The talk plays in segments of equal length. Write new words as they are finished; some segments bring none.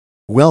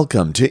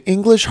Welcome to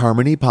English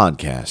Harmony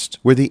Podcast,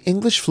 where the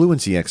English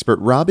fluency expert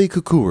Robbie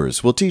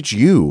Kukurs will teach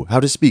you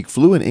how to speak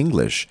fluent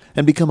English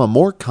and become a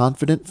more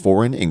confident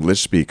foreign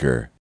English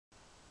speaker.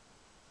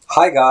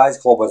 Hi guys,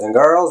 hello boys and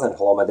girls, and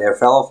hello my dear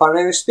fellow foreign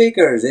English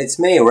speakers. It's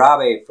me,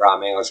 Robbie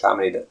from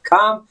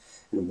EnglishHarmony.com,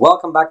 and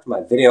welcome back to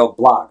my video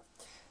blog.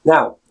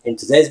 Now, in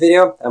today's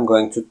video, I'm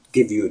going to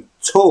give you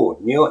two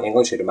new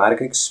English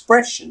idiomatic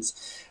expressions,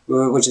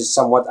 which is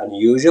somewhat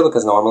unusual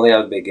because normally I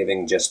would be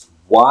giving just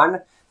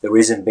one. The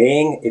reason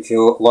being, if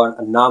you learn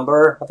a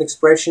number of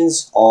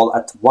expressions all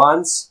at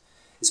once,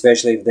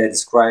 especially if they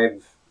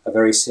describe a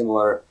very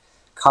similar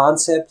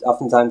concept,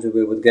 oftentimes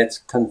we would get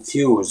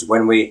confused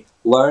when we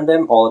learn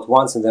them all at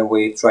once and then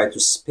we try to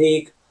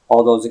speak.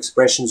 All those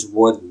expressions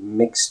would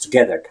mix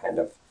together, kind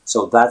of.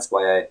 So that's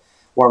why I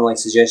warmly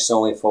suggest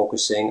only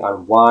focusing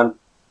on one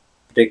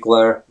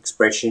particular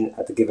expression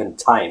at a given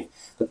time.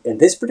 But in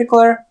this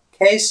particular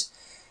case,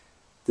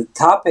 the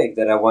topic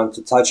that I want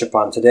to touch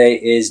upon today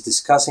is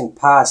discussing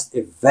past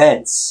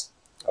events.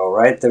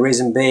 Alright, the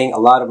reason being, a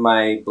lot of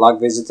my blog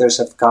visitors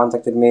have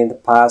contacted me in the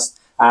past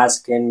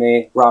asking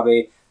me,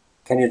 Robbie,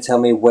 can you tell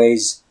me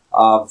ways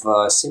of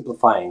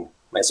simplifying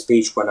my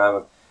speech when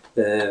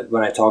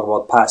I talk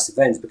about past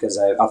events, because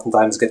I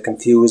oftentimes get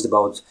confused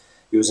about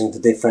using the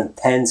different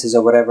tenses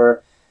or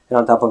whatever. And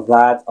on top of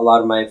that, a lot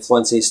of my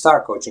Fluency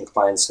Star Coaching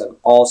clients have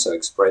also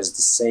expressed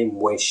the same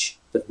wish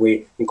that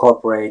we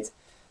incorporate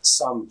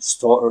some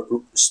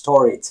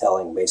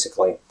storytelling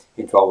basically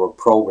into our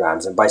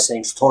programs. And by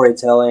saying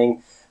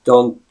storytelling,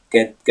 don't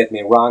get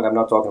me wrong, I'm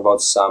not talking about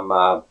some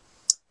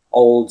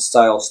old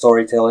style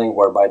storytelling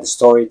whereby the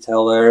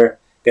storyteller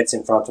gets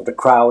in front of the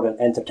crowd and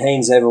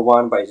entertains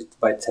everyone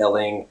by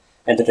telling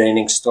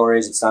entertaining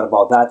stories. It's not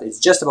about that. It's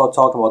just about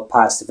talking about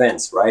past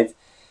events, right?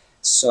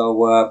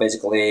 So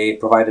basically,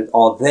 provided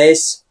all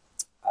this,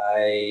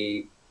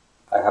 I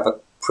have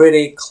a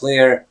pretty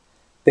clear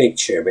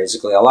picture.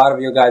 Basically, a lot of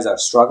you guys are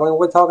struggling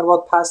with talking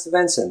about past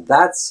events, and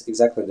that's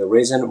exactly the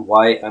reason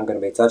why I'm going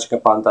to be touching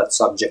upon that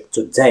subject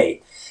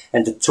today.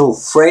 And the two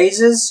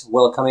phrases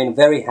will come in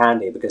very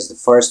handy, because the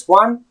first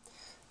one,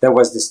 there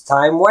was this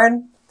time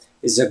when,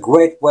 is a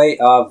great way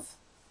of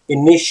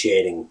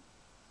initiating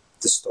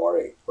the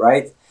story,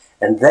 right?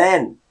 And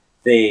then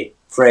the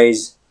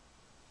phrase,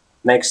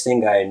 next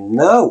thing I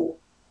know,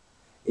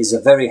 is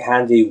a very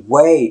handy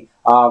way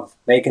of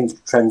making the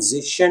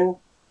transition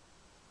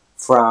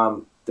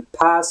from the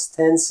past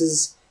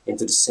tenses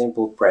into the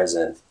simple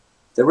present.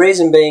 The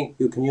reason being,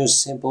 you can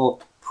use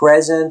simple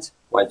present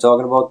when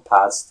talking about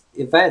past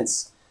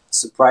events.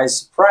 Surprise,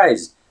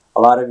 surprise.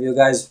 A lot of you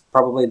guys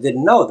probably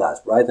didn't know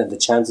that, right? And the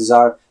chances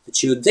are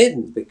that you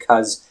didn't,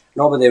 because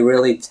nobody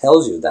really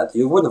tells you that.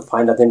 You wouldn't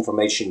find that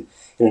information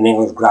in an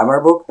English grammar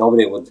book.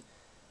 Nobody would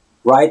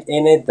write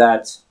in it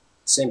that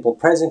simple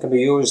present can be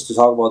used to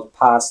talk about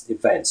past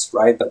events,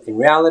 right? But in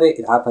reality,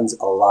 it happens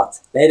a lot.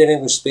 Native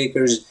English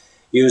speakers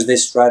use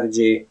this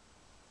strategy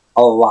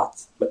a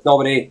lot, but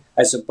nobody,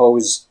 I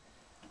suppose,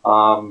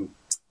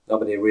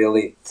 nobody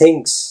really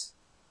thinks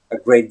a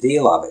great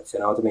deal of it, you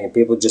know what I mean?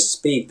 People just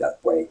speak that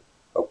way,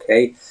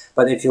 okay?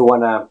 But if you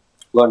want to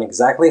learn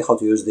exactly how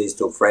to use these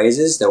two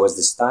phrases, there was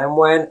this time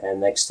when,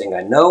 and next thing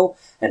I know,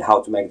 and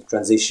how to make the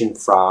transition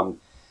from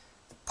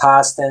the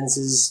past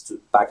tenses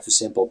back to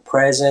simple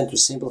present to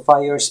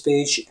simplify your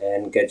speech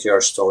and get your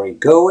story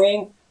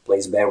going,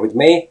 please bear with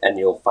me, and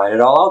you'll find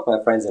it all out,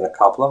 my friends, in a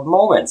couple of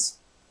moments.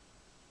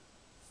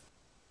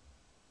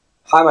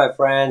 Hi my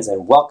friends,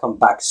 and welcome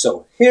back.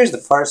 So here's the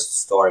first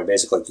story.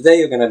 Basically today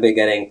you're going to be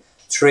getting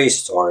three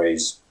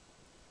stories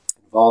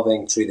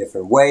involving three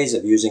different ways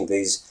of using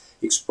these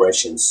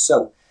expressions.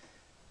 So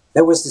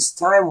there was this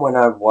time when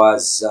I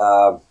was,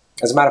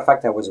 as a matter of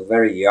fact, I was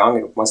very young.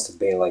 It must have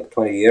been like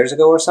 20 years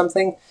ago or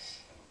something.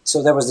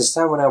 So there was this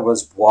time when I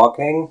was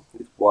walking.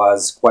 It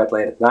was quite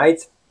late at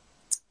night,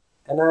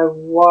 and I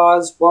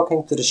was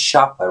walking to the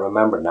shop. I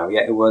remember now.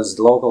 Yeah, it was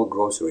the local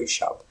grocery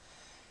shop.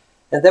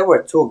 And there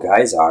were two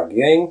guys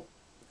arguing,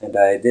 and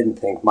I didn't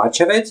think much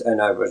of it,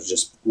 and I was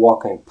just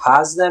walking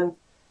past them,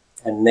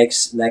 and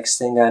next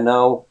thing I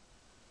know,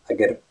 I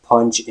get a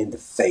punch in the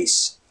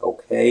face,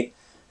 okay?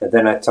 And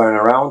then I turn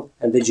around,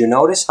 and did you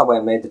notice how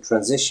I made the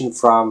transition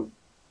from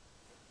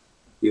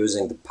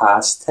using the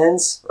past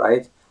tense,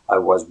 right? I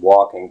was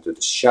walking to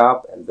the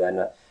shop, and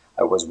then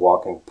I was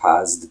walking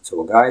past the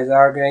two guys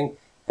arguing,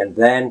 and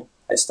then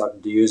I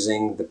started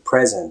using the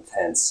present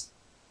tense.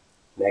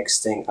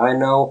 Next thing I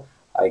know,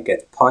 I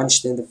get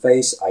punched in the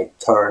face, I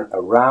turn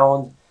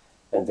around,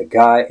 and the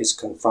guy is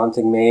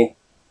confronting me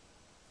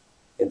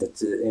in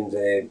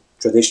the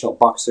traditional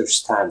boxer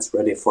stance,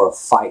 ready for a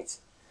fight.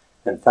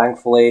 And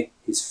thankfully,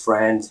 his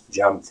friend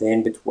jumped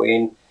in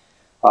between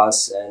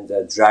us and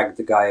dragged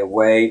the guy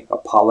away,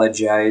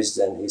 apologized,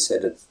 and he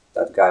said that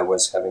that guy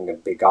was having a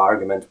big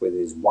argument with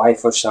his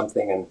wife or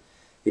something, and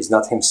he's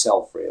not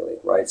himself really,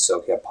 right?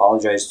 So he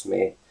apologized to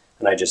me,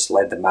 and I just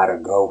let the matter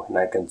go, and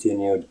I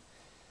continued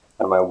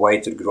on my way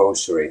to the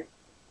grocery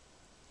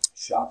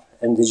shop.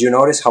 And did you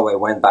notice how I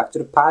went back to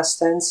the past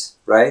tense,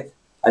 right?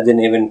 I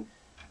didn't even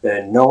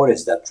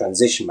notice that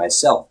transition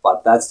myself,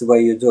 but that's the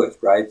way you do it,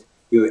 right?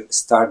 You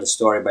start the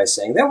story by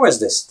saying, there was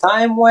this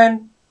time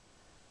when,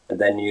 and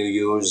then you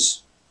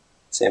use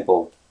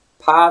simple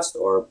past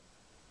or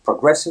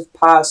progressive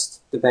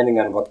past, depending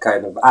on what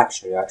kind of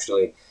action you're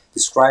actually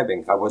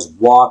describing. I was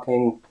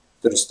walking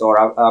to the store.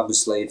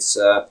 Obviously, it's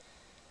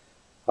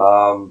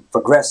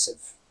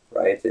progressive,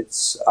 right?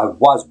 I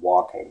was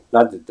walking,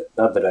 not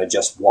that I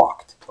just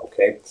walked.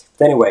 Okay.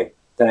 But anyway,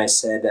 then I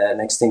said,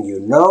 next thing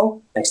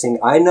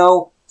I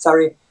know,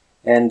 sorry,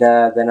 and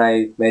then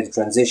I made the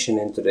transition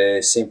into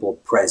the simple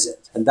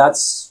present, and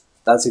that's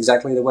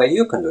exactly the way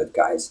you can do it,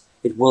 guys.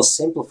 It will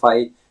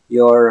simplify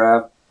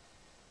your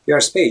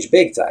speech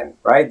big time,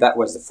 right? That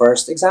was the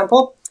first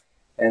example.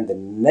 And the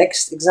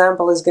next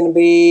example is going to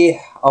be,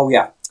 oh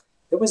yeah,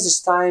 there was this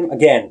time,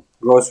 again,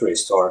 grocery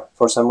store.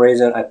 For some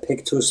reason, I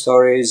picked two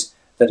stories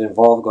that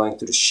involve going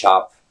to the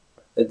shop.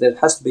 There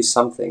has to be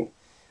something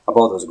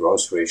about those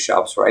grocery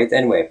shops, right?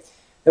 Anyway,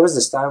 there was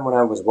this time when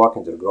I was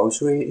walking to the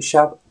grocery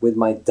shop with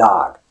my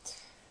dog.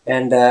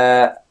 And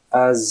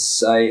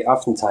as I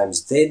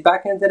oftentimes did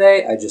back in the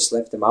day, I just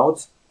left him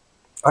out.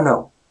 Oh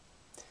no,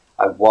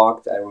 I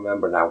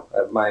remember now.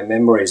 My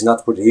memory is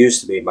not what it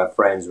used to be, my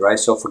friends, right?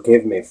 So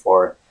forgive me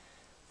for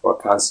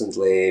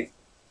constantly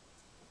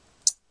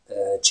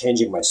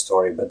changing my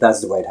story, but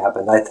that's the way it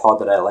happened. I thought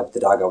that I left the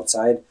dog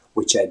outside,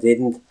 which I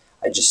didn't.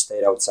 I just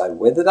stayed outside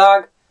with the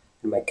dog,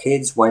 and my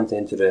kids went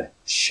into the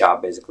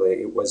shop,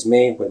 basically. It was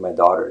me with my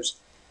daughters,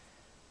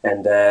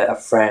 and a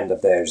friend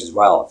of theirs as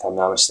well, if I'm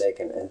not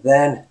mistaken. And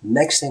then,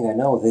 next thing I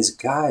know, this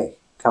guy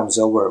comes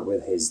over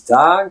with his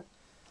dog,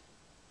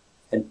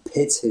 and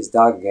pits his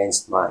dog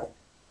against mine.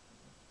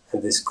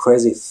 And this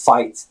crazy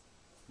fight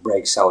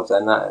breaks out.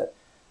 And I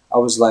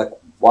was like,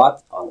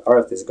 what on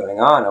earth is going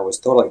on? I was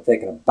totally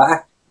taken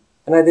aback.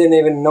 And I didn't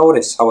even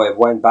notice how I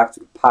went back to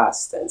the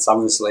past tense.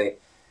 Obviously,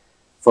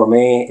 for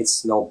me,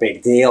 it's no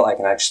big deal. I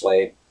can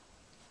actually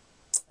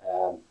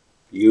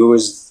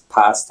use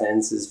past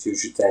tenses,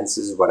 future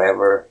tenses,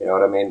 whatever, you know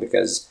what I mean?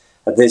 Because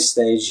at this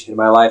stage in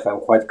my life, I'm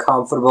quite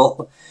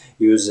comfortable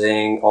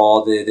using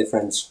all the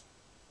different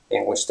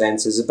English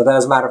tenses. But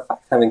as a matter of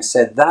fact, having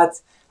said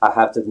that, I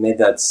have to admit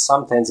that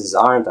some tenses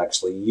aren't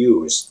actually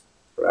used,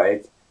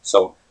 right?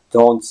 So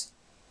don't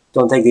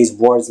take these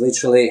words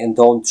literally, and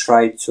don't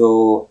try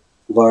to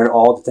learn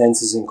all the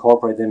tenses,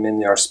 incorporate them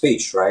in your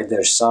speech, right?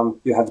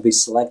 You have to be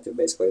selective,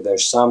 basically.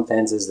 There's some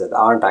tenses that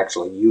aren't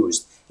actually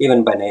used,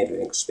 even by native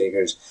English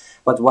speakers.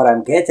 But what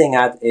I'm getting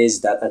at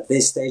is that at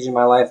this stage in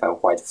my life, I'm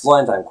quite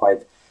fluent, I'm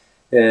quite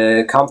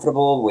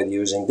comfortable with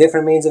using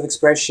different means of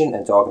expression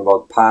and talking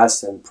about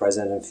past and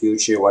present and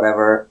future,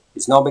 whatever.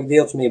 It's no big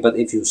deal to me. But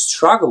if you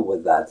struggle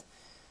with that,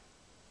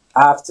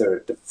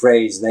 after the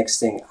phrase next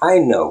thing I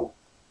know,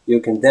 you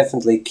can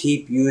definitely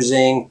keep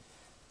using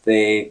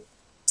the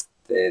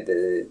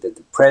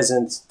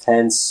present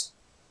tense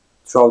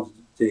throughout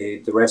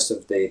the rest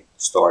of the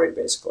story,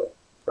 basically,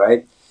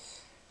 right?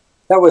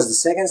 That was the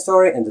second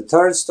story. And the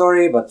third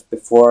story, but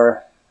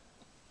before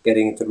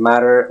getting into the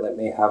matter, let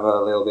me have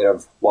a little bit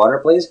of water,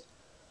 please,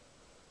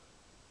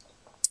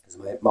 because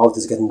my mouth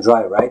is getting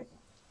dry, right?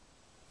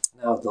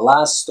 Now, the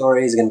last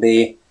story is going to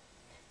be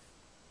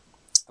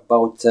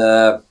about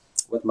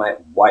what my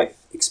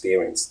wife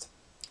experienced.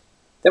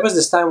 There was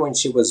this time when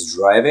she was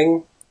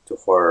driving to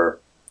her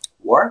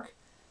work,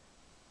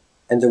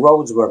 and the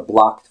roads were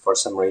blocked for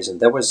some reason.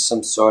 There was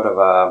some sort of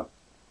a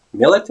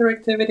military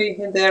activity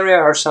in the area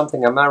or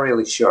something, I'm not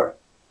really sure.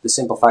 The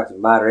simple fact of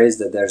the matter is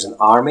that there's an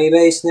army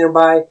base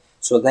nearby,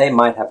 so they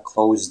might have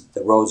closed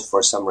the roads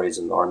for some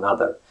reason or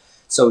another.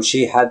 So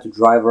she had to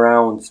drive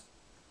around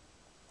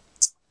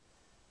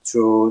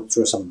through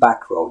some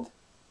back road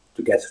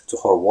to get to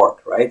her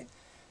work, right?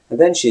 And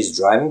then she's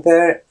driving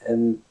there,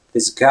 and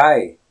this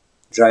guy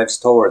drives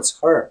towards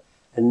her.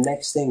 And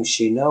next thing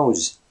she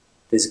knows,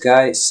 this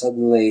guy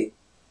suddenly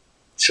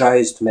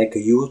tries to make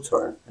a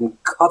U-turn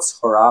and cuts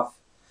her off.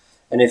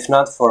 And if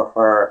not for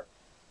her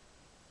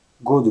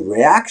good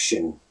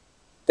reaction,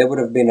 there would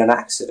have been an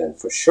accident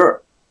for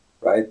sure,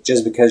 right?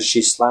 Just because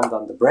she slammed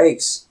on the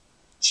brakes,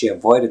 she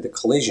avoided the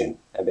collision,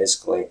 and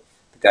basically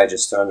the guy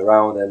just turned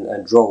around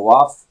and drove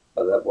off.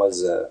 But that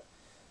was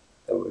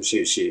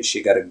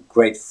she got a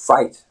great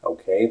fright.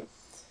 Okay,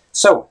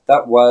 so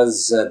that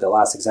was the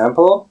last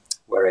example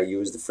where I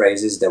used the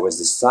phrases "there was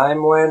this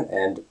time when"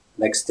 and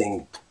 "next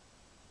thing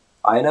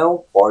I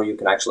know." Or you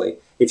can actually,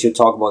 if you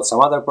talk about some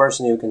other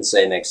person, you can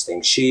say "next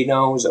thing she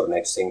knows" or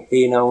 "next thing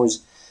he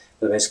knows."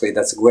 But basically,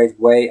 that's a great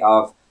way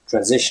of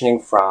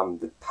transitioning from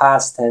the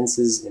past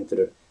tenses into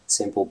the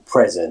simple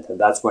present, and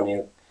that's when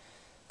you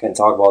can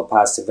talk about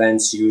past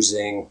events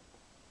using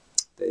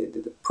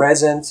the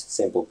present,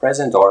 simple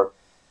present, or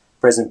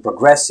present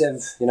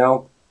progressive, you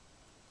know.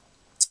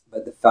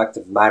 But the fact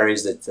of the matter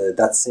is that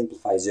that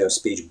simplifies your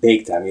speech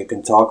big time. You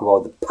can talk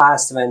about the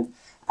past event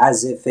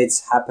as if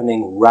it's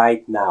happening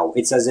right now.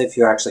 It's as if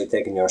you're actually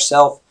taking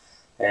yourself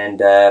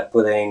and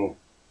putting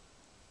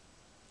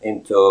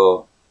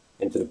into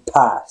the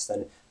past,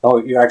 and no,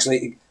 you're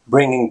actually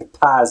bringing the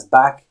past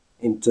back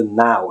into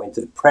now,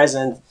 into the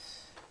present,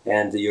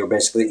 and you're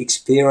basically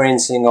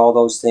experiencing all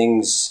those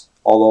things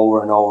all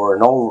over and over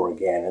and over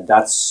again, and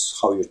that's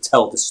how you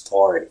tell the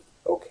story.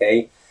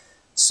 Okay,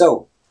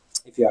 so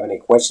if you have any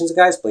questions,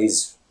 guys,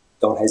 please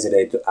don't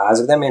hesitate to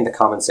ask them in the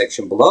comment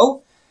section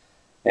below.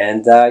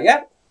 And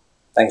yeah,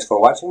 thanks for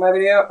watching my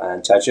video,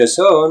 and chat to you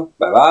soon.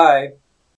 Bye bye.